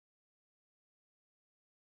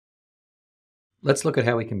Let's look at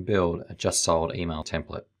how we can build a just sold email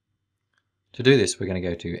template. To do this, we're going to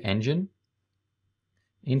go to Engine,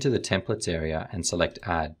 into the Templates area and select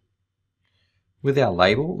Add. With our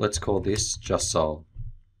label, let's call this Just Sold.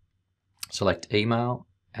 Select Email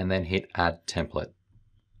and then hit Add Template.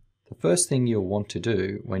 The first thing you'll want to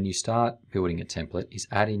do when you start building a template is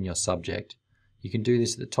add in your subject. You can do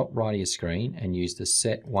this at the top right of your screen and use the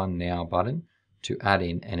Set One Now button to add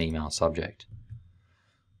in an email subject.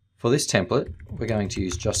 For this template, we're going to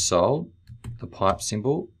use Just Sold, the pipe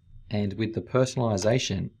symbol, and with the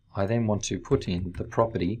personalization, I then want to put in the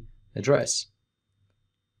property address.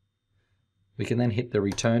 We can then hit the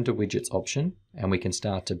Return to Widgets option and we can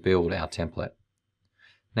start to build our template.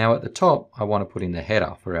 Now at the top, I want to put in the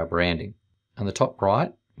header for our branding. On the top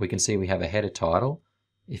right, we can see we have a header title.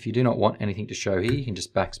 If you do not want anything to show here, you can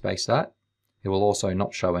just backspace that. It will also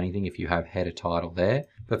not show anything if you have header title there.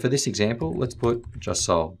 But for this example, let's put Just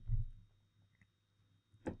Sold.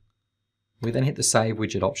 We then hit the Save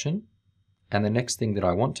Widget option, and the next thing that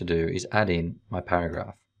I want to do is add in my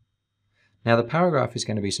paragraph. Now the paragraph is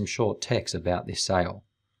going to be some short text about this sale.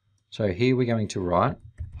 So here we're going to write,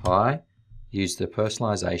 hi, use the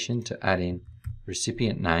personalization to add in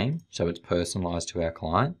recipient name, so it's personalized to our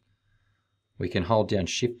client. We can hold down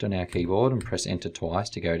Shift on our keyboard and press Enter twice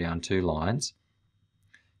to go down 2 lines.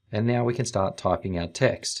 And now we can start typing our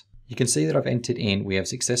text. You can see that I've entered in, we have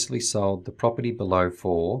successfully sold the property below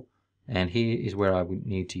for, and here is where I would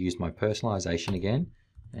need to use my personalization again,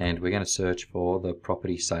 and we're going to search for the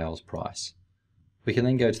property sales price. We can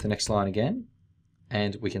then go to the next line again,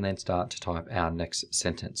 and we can then start to type our next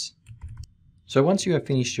sentence. So once you have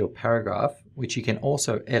finished your paragraph, which you can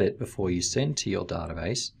also edit before you send to your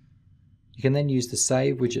database, you can then use the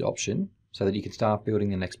Save Widget option so that you can start building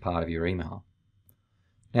the next part of your email.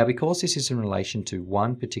 Now because this is in relation to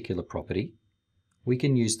one particular property, we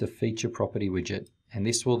can use the Feature Property widget, and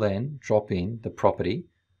this will then drop in the property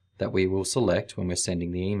that we will select when we're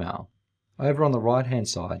sending the email. Over on the right hand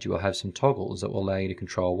side, you will have some toggles that will allow you to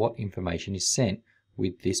control what information is sent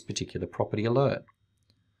with this particular property alert.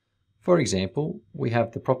 For example, we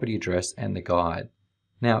have the property address and the guide.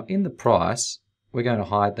 Now in the price, we're going to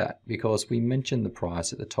hide that because we mentioned the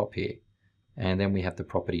price at the top here, and then we have the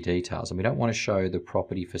property details, and we don't want to show the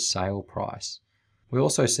property for sale price. We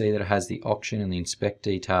also see that it has the auction and the inspect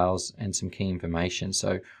details and some key information,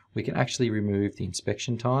 so we can actually remove the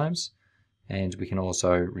inspection times, and we can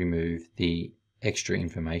also remove the extra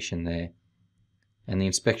information there. And the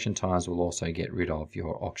inspection times will also get rid of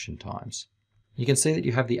your auction times. You can see that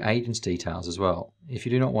you have the agent's details as well. If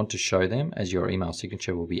you do not want to show them, as your email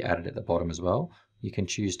signature will be added at the bottom as well, you can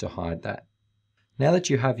choose to hide that. Now that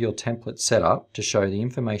you have your template set up to show the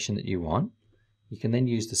information that you want, you can then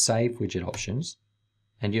use the Save Widget options,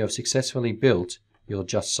 and you have successfully built your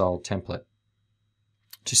Just Sold template.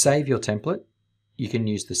 To save your template, you can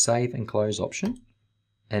use the Save and Close option,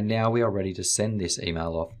 and now we are ready to send this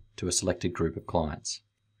email off to a selected group of clients.